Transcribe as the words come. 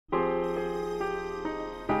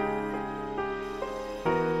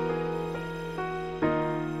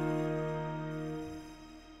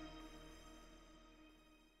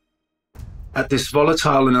At this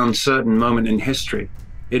volatile and uncertain moment in history,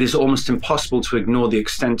 it is almost impossible to ignore the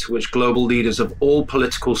extent to which global leaders of all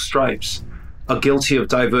political stripes are guilty of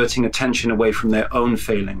diverting attention away from their own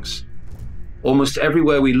failings. Almost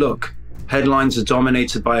everywhere we look, headlines are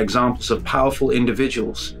dominated by examples of powerful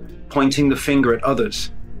individuals pointing the finger at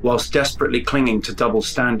others whilst desperately clinging to double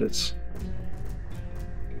standards.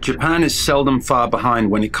 Japan is seldom far behind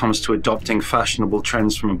when it comes to adopting fashionable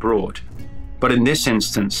trends from abroad, but in this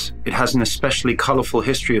instance, it has an especially colorful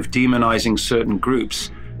history of demonizing certain groups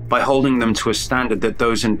by holding them to a standard that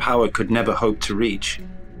those in power could never hope to reach.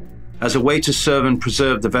 As a way to serve and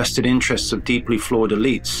preserve the vested interests of deeply flawed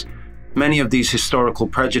elites, many of these historical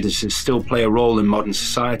prejudices still play a role in modern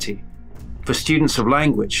society. For students of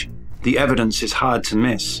language, the evidence is hard to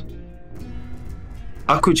miss.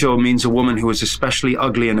 Akujo means a woman who is especially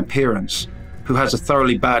ugly in appearance, who has a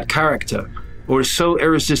thoroughly bad character, or is so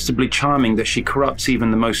irresistibly charming that she corrupts even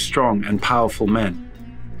the most strong and powerful men.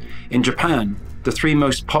 In Japan, the three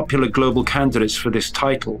most popular global candidates for this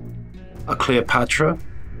title are Cleopatra,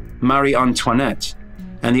 Marie Antoinette,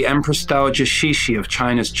 and the Empress Dowager Cixi of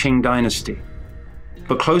China's Qing dynasty.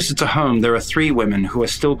 But closer to home, there are three women who are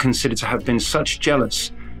still considered to have been such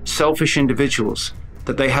jealous, selfish individuals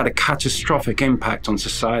that they had a catastrophic impact on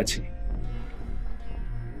society.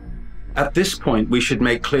 At this point, we should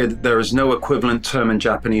make clear that there is no equivalent term in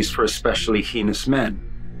Japanese for especially heinous men.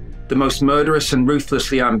 The most murderous and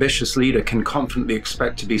ruthlessly ambitious leader can confidently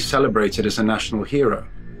expect to be celebrated as a national hero.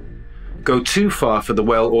 Go too far for the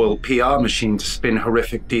well-oiled PR machine to spin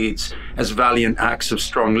horrific deeds as valiant acts of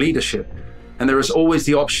strong leadership, and there is always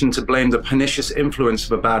the option to blame the pernicious influence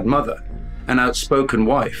of a bad mother, an outspoken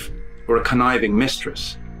wife, or a conniving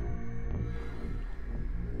mistress.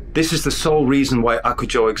 This is the sole reason why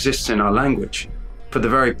Akujo exists in our language, for the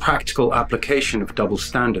very practical application of double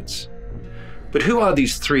standards. But who are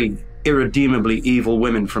these three irredeemably evil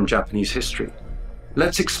women from Japanese history?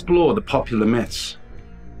 Let's explore the popular myths.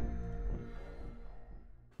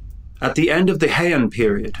 At the end of the Heian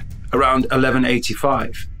period, around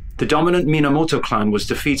 1185, the dominant Minamoto clan was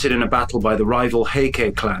defeated in a battle by the rival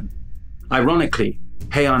Heikei clan. Ironically,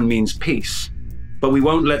 Heian means peace, but we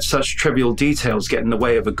won't let such trivial details get in the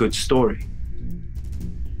way of a good story.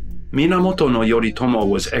 Minamoto no Yoritomo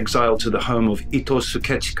was exiled to the home of Ito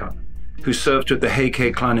Sukechika, who served with the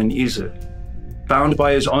Heikei clan in Izu. Bound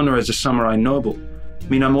by his honor as a samurai noble,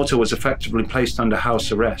 Minamoto was effectively placed under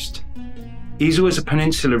house arrest. Izu is a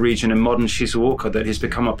peninsula region in modern Shizuoka that has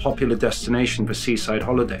become a popular destination for seaside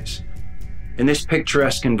holidays. In this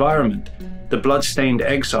picturesque environment, the blood-stained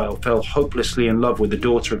exile fell hopelessly in love with the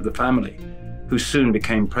daughter of the family, who soon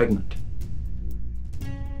became pregnant.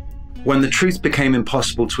 When the truth became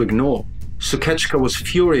impossible to ignore, Sukechika was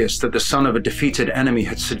furious that the son of a defeated enemy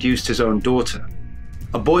had seduced his own daughter.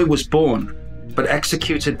 A boy was born, but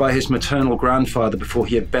executed by his maternal grandfather before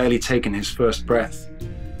he had barely taken his first breath.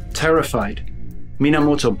 Terrified,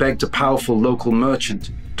 Minamoto begged a powerful local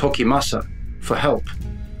merchant, Tokimasa, for help.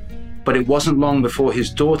 But it wasn't long before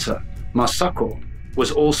his daughter, Masako,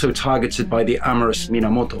 was also targeted by the amorous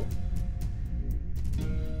Minamoto.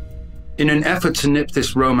 In an effort to nip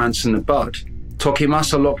this romance in the bud,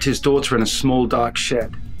 Tokimasa locked his daughter in a small dark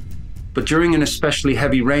shed. But during an especially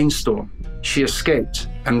heavy rainstorm, she escaped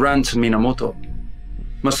and ran to Minamoto.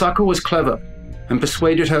 Masako was clever and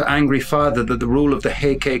persuaded her angry father that the rule of the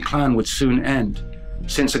Heikei clan would soon end,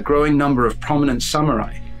 since a growing number of prominent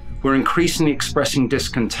samurai were increasingly expressing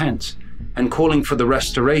discontent and calling for the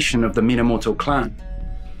restoration of the Minamoto clan.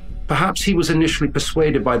 Perhaps he was initially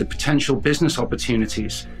persuaded by the potential business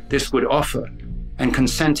opportunities this would offer and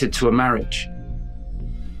consented to a marriage.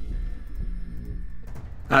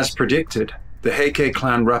 As predicted, the Heikei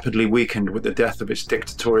clan rapidly weakened with the death of its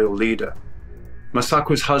dictatorial leader.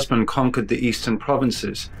 Masako's husband conquered the eastern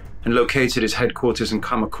provinces and located his headquarters in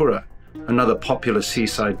Kamakura, another popular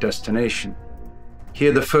seaside destination.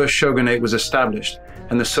 Here the first shogunate was established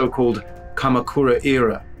and the so-called Kamakura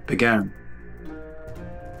era began.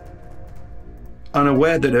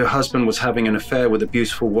 Unaware that her husband was having an affair with a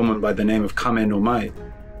beautiful woman by the name of Kame no Mai,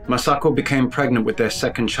 Masako became pregnant with their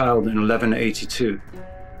second child in 1182.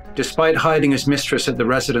 Despite hiding his mistress at the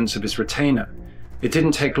residence of his retainer, it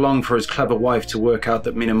didn't take long for his clever wife to work out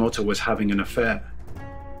that Minamoto was having an affair.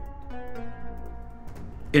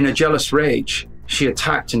 In a jealous rage, she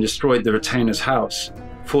attacked and destroyed the retainer's house,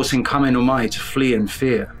 forcing Kame no Mai to flee in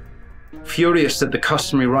fear. Furious that the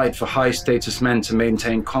customary right for high-status men to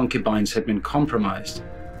maintain concubines had been compromised,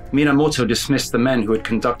 Minamoto dismissed the men who had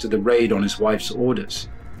conducted the raid on his wife's orders.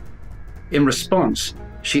 In response,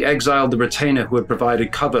 she exiled the retainer who had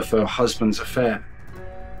provided cover for her husband's affair.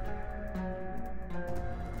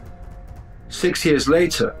 6 years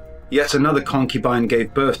later, yet another concubine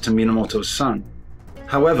gave birth to Minamoto's son.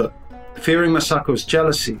 However, fearing Masako's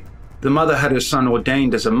jealousy, the mother had her son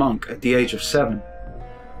ordained as a monk at the age of 7.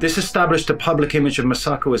 This established a public image of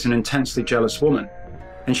Masako as an intensely jealous woman,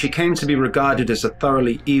 and she came to be regarded as a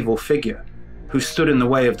thoroughly evil figure who stood in the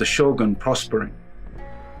way of the shogun prospering.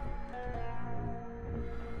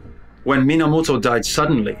 When Minamoto died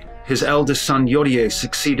suddenly, his eldest son Yorie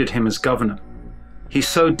succeeded him as governor. He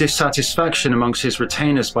sowed dissatisfaction amongst his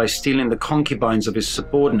retainers by stealing the concubines of his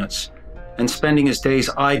subordinates and spending his days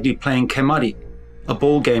idly playing kemari, a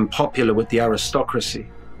ball game popular with the aristocracy.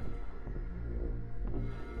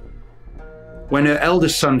 When her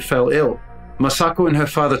eldest son fell ill, Masako and her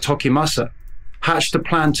father Tokimasa hatched a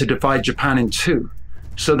plan to divide Japan in two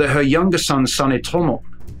so that her younger son Sanetomo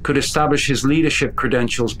could establish his leadership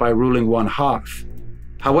credentials by ruling one half.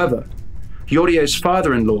 However, Yorie's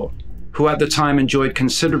father-in-law, who at the time enjoyed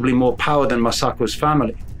considerably more power than Masako's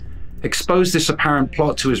family, exposed this apparent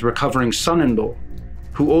plot to his recovering son-in-law,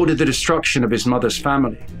 who ordered the destruction of his mother's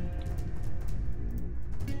family.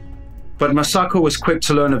 But Masako was quick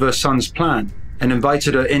to learn of her son's plan and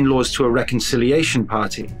invited her in-laws to a reconciliation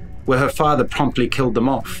party, where her father promptly killed them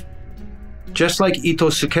off. Just like Ito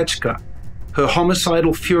Sukechika, her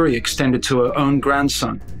homicidal fury extended to her own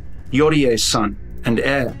grandson, Yorie's son and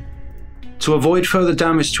heir. To avoid further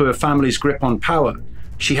damage to her family's grip on power,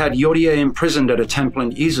 she had Yorie imprisoned at a temple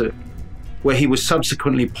in Izu, where he was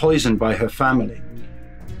subsequently poisoned by her family.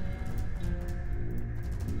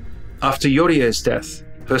 After Yorie's death,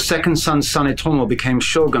 her second son Sanetomo became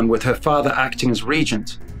shogun, with her father acting as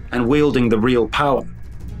regent and wielding the real power.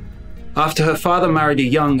 After her father married a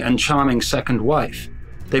young and charming second wife,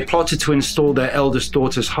 they plotted to install their eldest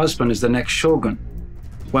daughter's husband as the next shogun.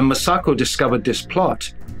 When Masako discovered this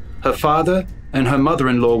plot, her father and her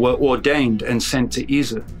mother-in-law were ordained and sent to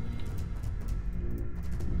Izu.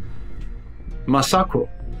 Masako,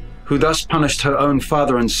 who thus punished her own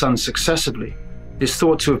father and son successively, is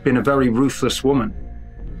thought to have been a very ruthless woman.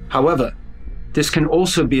 However, this can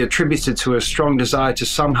also be attributed to her strong desire to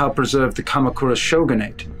somehow preserve the Kamakura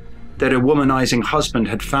shogunate that her womanizing husband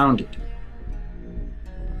had founded.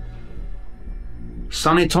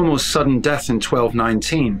 Sanetomo's sudden death in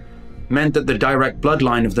 1219 meant that the direct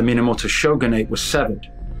bloodline of the Minamoto shogunate was severed.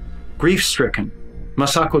 Grief-stricken,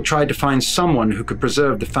 Masako tried to find someone who could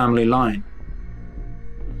preserve the family line.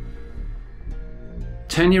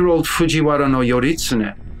 10-year-old Fujiwara no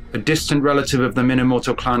Yoritsune, a distant relative of the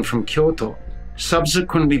Minamoto clan from Kyoto,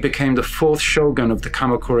 subsequently became the fourth shogun of the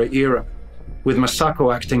Kamakura era, with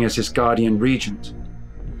Masako acting as his guardian regent.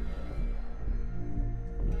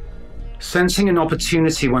 Sensing an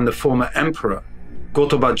opportunity when the former emperor,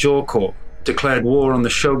 Gotoba Jōko, declared war on the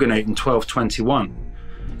shogunate in 1221,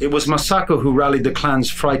 it was Masako who rallied the clan's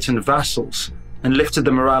frightened vassals and lifted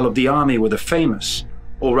the morale of the army with a famous,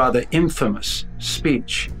 or rather infamous,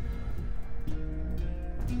 speech.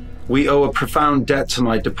 "We owe a profound debt to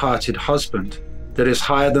my departed husband that is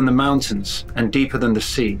higher than the mountains and deeper than the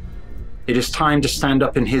sea. It is time to stand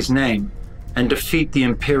up in his name and defeat the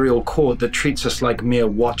imperial court that treats us like mere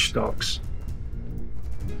watchdogs."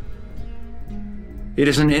 It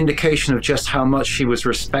is an indication of just how much she was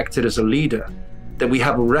respected as a leader that we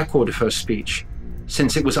have a record of her speech,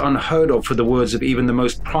 since it was unheard of for the words of even the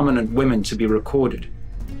most prominent women to be recorded.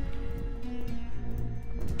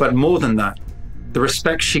 But more than that, the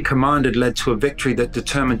respect she commanded led to a victory that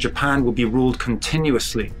determined Japan would be ruled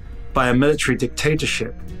continuously by a military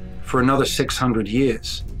dictatorship for another 600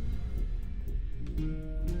 years.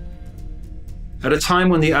 At a time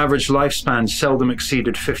when the average lifespan seldom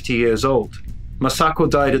exceeded 50 years old, Masako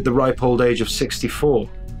died at the ripe old age of 64,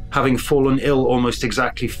 having fallen ill almost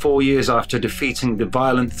exactly 4 years after defeating the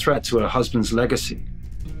violent threat to her husband's legacy.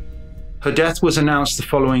 Her death was announced the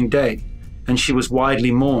following day, and she was widely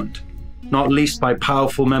mourned, not least by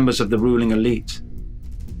powerful members of the ruling elite.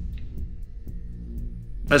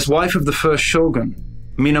 As wife of the first shogun,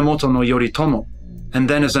 Minamoto no Yoritomo, and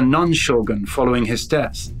then as a non-shogun following his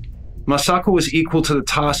death, Masako was equal to the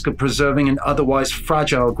task of preserving an otherwise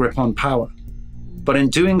fragile grip on power. But in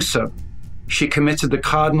doing so, she committed the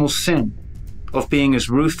cardinal sin of being as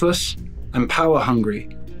ruthless and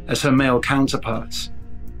power-hungry as her male counterparts.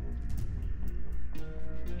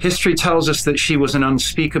 History tells us that she was an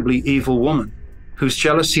unspeakably evil woman, whose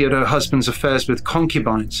jealousy at her husband's affairs with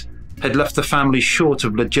concubines had left the family short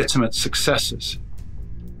of legitimate successors.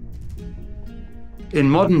 In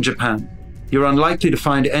modern Japan, you're unlikely to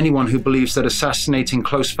find anyone who believes that assassinating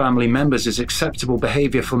close family members is acceptable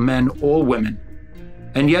behavior for men or women.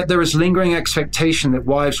 And yet there is lingering expectation that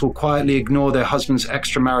wives will quietly ignore their husband's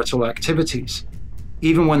extramarital activities,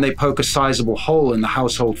 even when they poke a sizable hole in the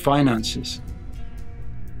household finances.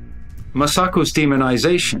 Masako's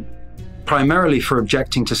demonization, primarily for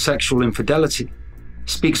objecting to sexual infidelity,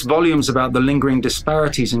 speaks volumes about the lingering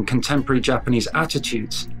disparities in contemporary Japanese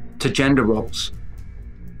attitudes to gender roles.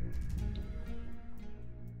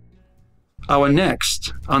 Our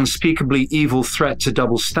next unspeakably evil threat to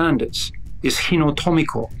double standards is Hino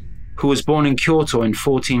Tomiko, who was born in Kyoto in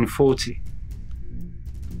 1440.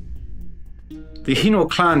 The Hino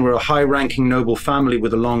clan were a high-ranking noble family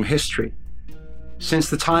with a long history. Since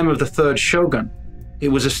the time of the third shogun, it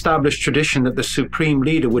was established tradition that the supreme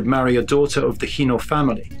leader would marry a daughter of the Hino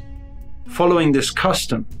family. Following this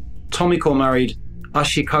custom, Tomiko married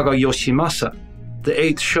Ashikaga Yoshimasa, the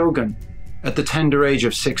 8th shogun, at the tender age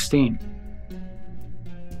of 16.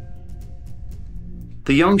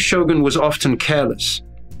 The young shogun was often careless,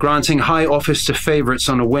 granting high office to favorites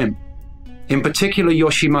on a whim. In particular,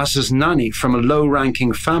 Yoshimasa's nanny from a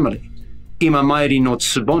low-ranking family, Imamaeri no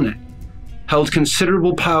Tsubone, held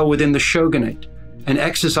considerable power within the shogunate and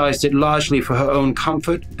exercised it largely for her own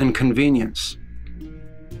comfort and convenience.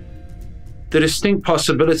 The distinct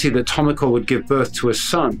possibility that Tomiko would give birth to a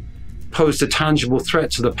son posed a tangible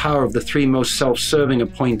threat to the power of the 3 most self-serving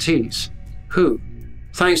appointees, who,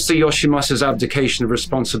 thanks to Yoshimasa's abdication of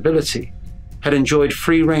responsibility, had enjoyed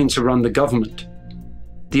free rein to run the government.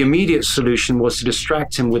 The immediate solution was to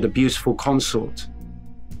distract him with a beautiful consort.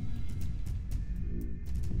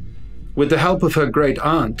 With the help of her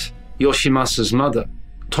great-aunt, Yoshimasa's mother,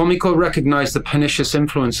 Tomiko recognized the pernicious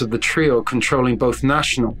influence of the trio controlling both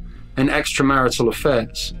national and extramarital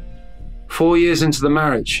affairs. 4 years into the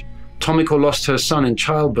marriage, Tomiko lost her son in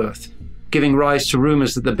childbirth, giving rise to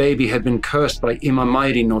rumors that the baby had been cursed by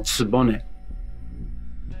Imamaeri no Tsubone.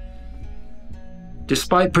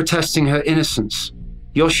 Despite protesting her innocence,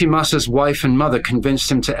 Yoshimasa's wife and mother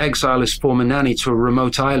convinced him to exile his former nanny to a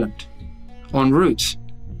remote island. En route,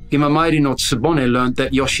 Imamaeri no Tsubone learned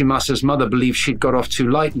that Yoshimasa's mother believed she'd got off too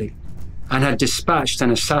lightly and had dispatched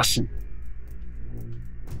an assassin.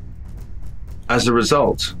 As a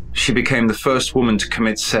result, she became the first woman to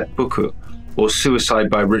commit seppuku, or suicide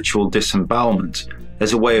by ritual disembowelment,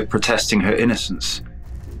 as a way of protesting her innocence.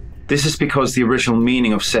 This is because the original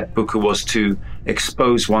meaning of seppuku was to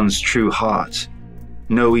expose one's true heart.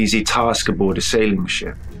 No easy task aboard a sailing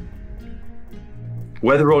ship.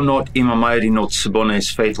 Whether or not Imamaeri no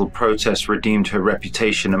Tsubone's fatal protest redeemed her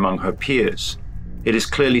reputation among her peers, it has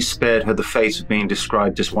clearly spared her the fate of being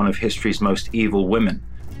described as one of history's most evil women,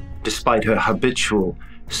 despite her habitual,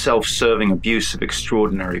 self-serving abuse of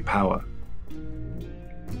extraordinary power.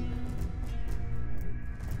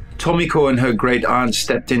 Tomiko and her great-aunt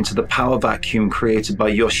stepped into the power vacuum created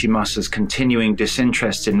by Yoshimasa's continuing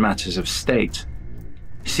disinterest in matters of state.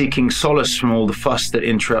 Seeking solace from all the fuss that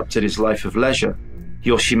interrupted his life of leisure,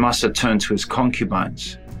 Yoshimasa turned to his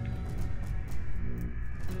concubines.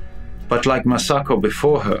 But like Masako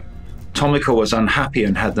before her, Tomiko was unhappy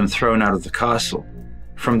and had them thrown out of the castle.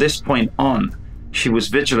 From this point on, she was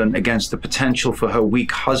vigilant against the potential for her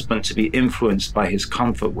weak husband to be influenced by his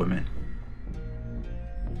comfort women.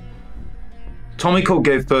 Tomiko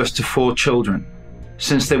gave birth to 4 children.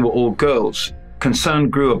 Since they were all girls, concern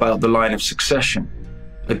grew about the line of succession.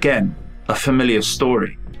 Again, a familiar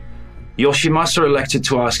story. Yoshimasa elected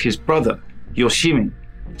to ask his brother, Yoshimi,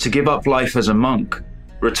 to give up life as a monk,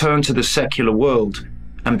 return to the secular world,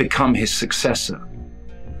 and become his successor.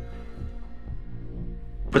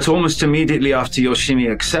 But almost immediately after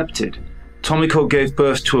Yoshimi accepted, Tomiko gave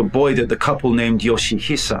birth to a boy that the couple named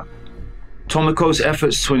Yoshihisa. Tomiko's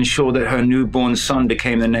efforts to ensure that her newborn son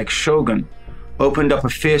became the next shogun opened up a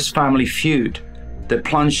fierce family feud that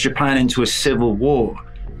plunged Japan into a civil war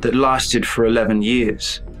that lasted for 11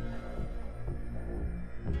 years.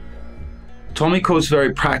 Tomiko's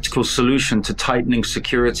very practical solution to tightening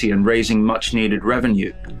security and raising much-needed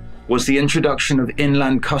revenue was the introduction of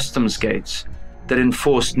inland customs gates that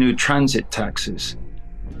enforced new transit taxes.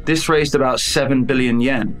 This raised about 7 billion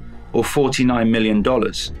yen, or $49 million,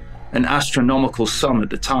 an astronomical sum at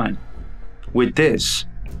the time. With this,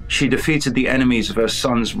 she defeated the enemies of her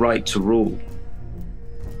son's right to rule.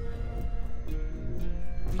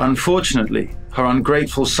 Unfortunately, her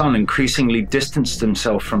ungrateful son increasingly distanced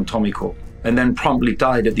himself from Tomiko and then promptly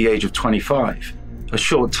died at the age of 25, a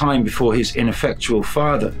short time before his ineffectual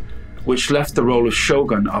father, which left the role of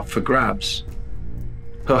shogun up for grabs.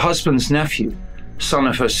 Her husband's nephew, son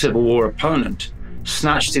of her Civil War opponent,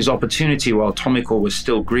 snatched his opportunity while Tomiko was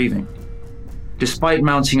still grieving. Despite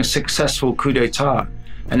mounting a successful coup d'etat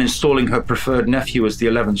and installing her preferred nephew as the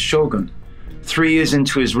 11th shogun, 3 years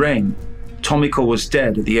into his reign, Tomiko was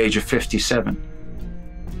dead at the age of 57.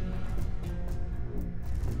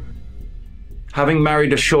 Having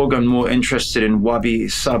married a shogun more interested in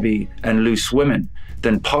wabi-sabi and loose women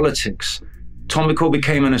than politics, Tomiko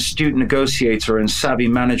became an astute negotiator and savvy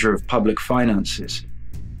manager of public finances.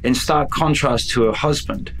 In stark contrast to her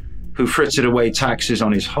husband, who frittered away taxes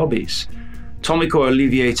on his hobbies, Tomiko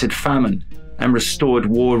alleviated famine and restored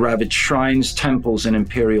war-ravaged shrines, temples, and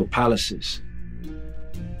imperial palaces.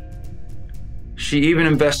 She even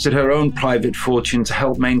invested her own private fortune to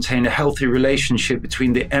help maintain a healthy relationship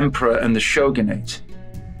between the emperor and the shogunate.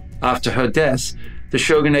 After her death, the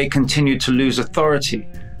shogunate continued to lose authority,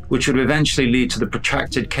 which would eventually lead to the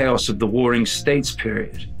protracted chaos of the Warring States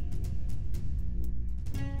period.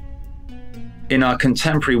 In our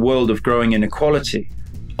contemporary world of growing inequality,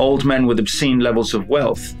 old men with obscene levels of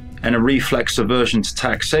wealth and a reflex aversion to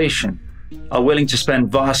taxation are willing to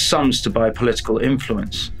spend vast sums to buy political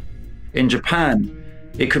influence. In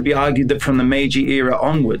Japan, it could be argued that from the Meiji era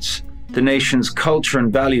onwards, the nation's culture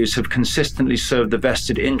and values have consistently served the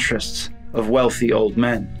vested interests of wealthy old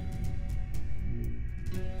men.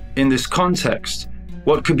 In this context,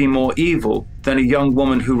 what could be more evil than a young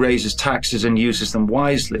woman who raises taxes and uses them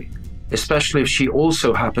wisely, especially if she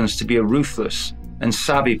also happens to be a ruthless and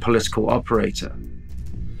savvy political operator?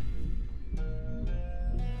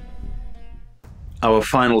 Our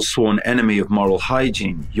final sworn enemy of moral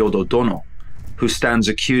hygiene, Yodo Dono, who stands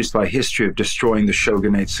accused by history of destroying the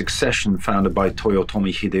shogunate's succession founded by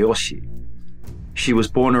Toyotomi Hideyoshi. She was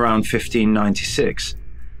born around 1596,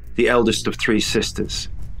 the eldest of three sisters.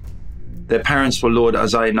 Their parents were Lord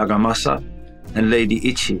Azai Nagamasa and Lady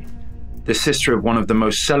Ichi, the sister of one of the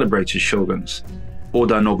most celebrated shoguns,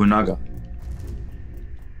 Oda Nobunaga.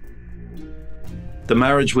 The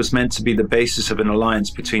marriage was meant to be the basis of an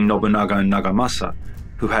alliance between Nobunaga and Nagamasa,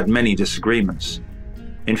 who had many disagreements.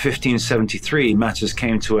 In 1573, matters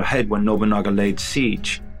came to a head when Nobunaga laid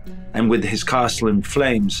siege, and with his castle in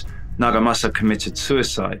flames, Nagamasa committed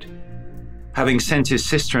suicide. Having sent his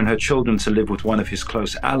sister and her children to live with one of his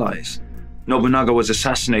close allies, Nobunaga was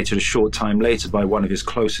assassinated a short time later by one of his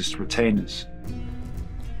closest retainers.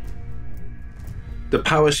 The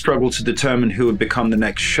power struggle to determine who would become the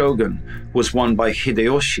next shogun was won by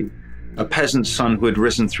Hideyoshi, a peasant son who had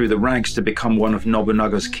risen through the ranks to become one of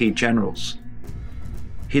Nobunaga's key generals.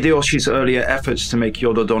 Hideyoshi's earlier efforts to make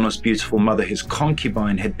Yododono's beautiful mother his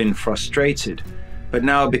concubine had been frustrated, but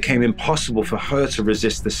now it became impossible for her to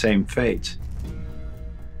resist the same fate.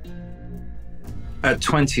 At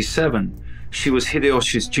 27, she was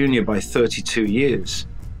Hideyoshi's junior by 32 years.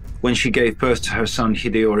 When she gave birth to her son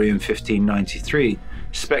Hideyori in 1593,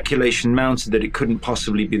 speculation mounted that it couldn't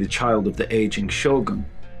possibly be the child of the aging shogun,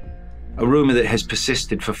 a rumor that has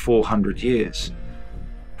persisted for 400 years.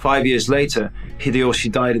 5 years later,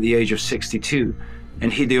 Hideyoshi died at the age of 62,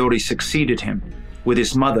 and Hideyori succeeded him, with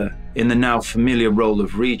his mother in the now familiar role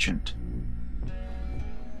of regent.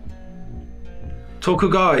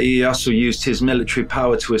 Tokugawa Ieyasu used his military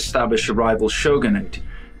power to establish a rival shogunate,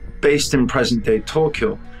 based in present-day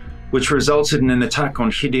Tokyo, which resulted in an attack on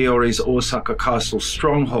Hideyori's Osaka castle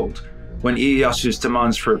stronghold when Ieyasu's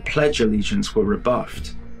demands for a pledge allegiance were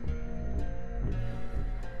rebuffed.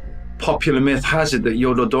 Popular myth has it that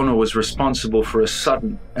Yododono was responsible for a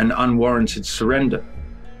sudden and unwarranted surrender.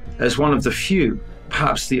 As one of the few,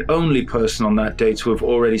 perhaps the only person on that day to have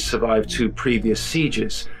already survived 2 previous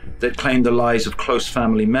sieges that claimed the lives of close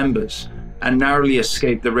family members and narrowly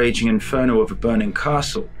escaped the raging inferno of a burning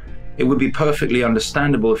castle, it would be perfectly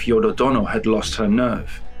understandable if Yododono had lost her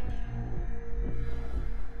nerve.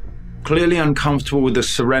 Clearly uncomfortable with the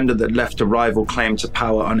surrender that left a rival claim to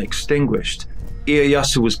power unextinguished,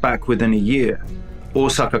 Ieyasu was back within a year.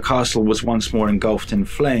 Osaka Castle was once more engulfed in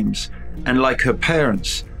flames, and like her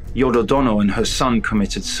parents, Yododono and her son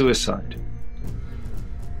committed suicide.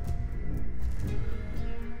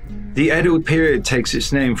 The Edo period takes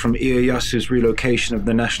its name from Ieyasu's relocation of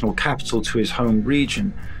the national capital to his home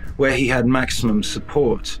region, where he had maximum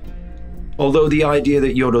support. Although the idea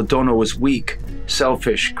that Yododono was weak,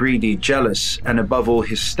 selfish, greedy, jealous, and above all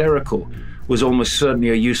hysterical was almost certainly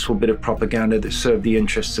a useful bit of propaganda that served the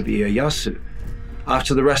interests of Ieyasu,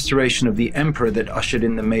 after the restoration of the emperor that ushered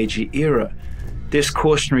in the Meiji era, this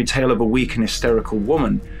cautionary tale of a weak and hysterical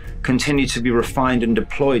woman continued to be refined and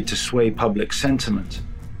deployed to sway public sentiment.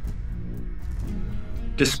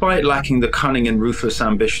 Despite lacking the cunning and ruthless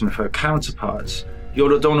ambition of her counterparts,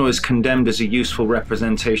 Yododono is condemned as a useful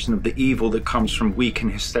representation of the evil that comes from weak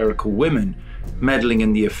and hysterical women meddling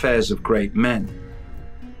in the affairs of great men.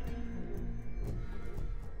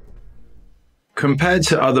 Compared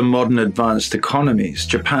to other modern advanced economies,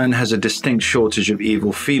 Japan has a distinct shortage of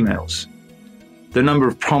evil females. The number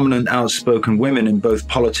of prominent outspoken women in both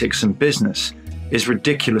politics and business is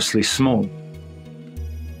ridiculously small.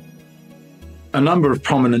 A number of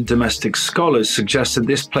prominent domestic scholars suggest that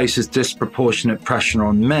this places disproportionate pressure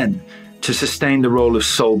on men to sustain the role of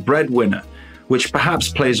sole breadwinner, which perhaps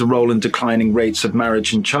plays a role in declining rates of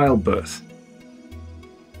marriage and childbirth.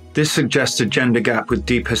 This suggests a gender gap with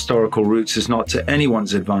deep historical roots is not to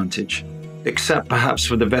anyone's advantage, except perhaps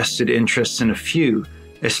for the vested interests in a few,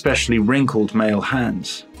 especially wrinkled male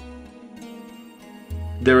hands.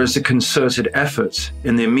 There is a concerted effort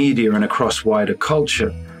in the media and across wider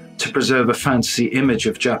culture to preserve a fantasy image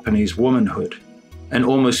of Japanese womanhood, an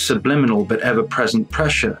almost subliminal but ever-present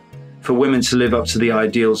pressure for women to live up to the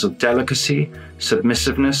ideals of delicacy,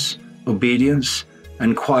 submissiveness, obedience,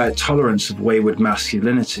 and quiet tolerance of wayward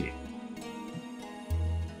masculinity.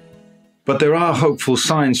 But there are hopeful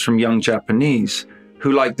signs from young Japanese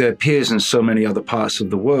who, like their peers in so many other parts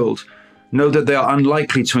of the world, know that they are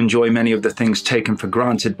unlikely to enjoy many of the things taken for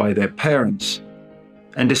granted by their parents.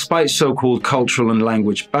 And despite so-called cultural and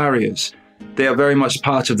language barriers, they are very much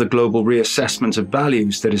part of the global reassessment of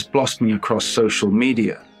values that is blossoming across social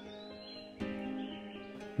media.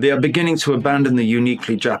 They are beginning to abandon the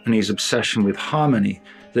uniquely Japanese obsession with harmony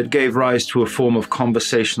that gave rise to a form of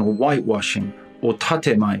conversational whitewashing, or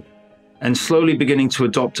tatemai, and slowly beginning to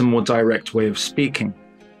adopt a more direct way of speaking.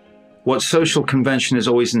 What social convention has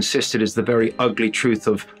always insisted is the very ugly truth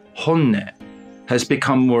of honne has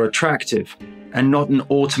become more attractive and not an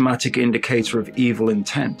automatic indicator of evil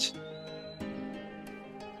intent.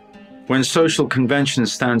 When social convention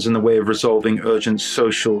stands in the way of resolving urgent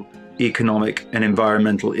social, economic, and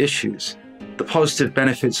environmental issues, the positive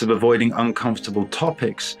benefits of avoiding uncomfortable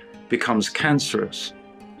topics becomes cancerous.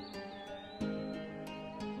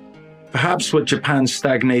 Perhaps what Japan's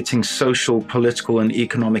stagnating social, political, and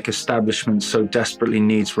economic establishment so desperately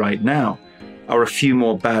needs right now are a few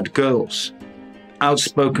more bad girls,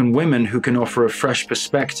 outspoken women who can offer a fresh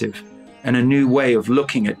perspective and a new way of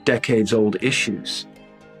looking at decades-old issues.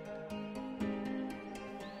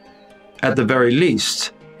 At the very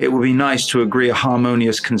least, it would be nice to agree a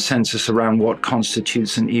harmonious consensus around what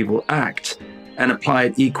constitutes an evil act and apply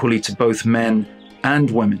it equally to both men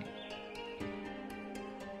and women.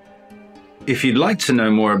 If you'd like to know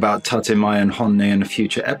more about tatemai and honne in a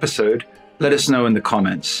future episode, let us know in the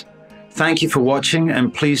comments. Thank you for watching,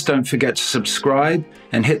 and please don't forget to subscribe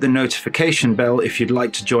and hit the notification bell if you'd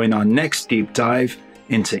like to join our next deep dive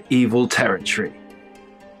into evil territory.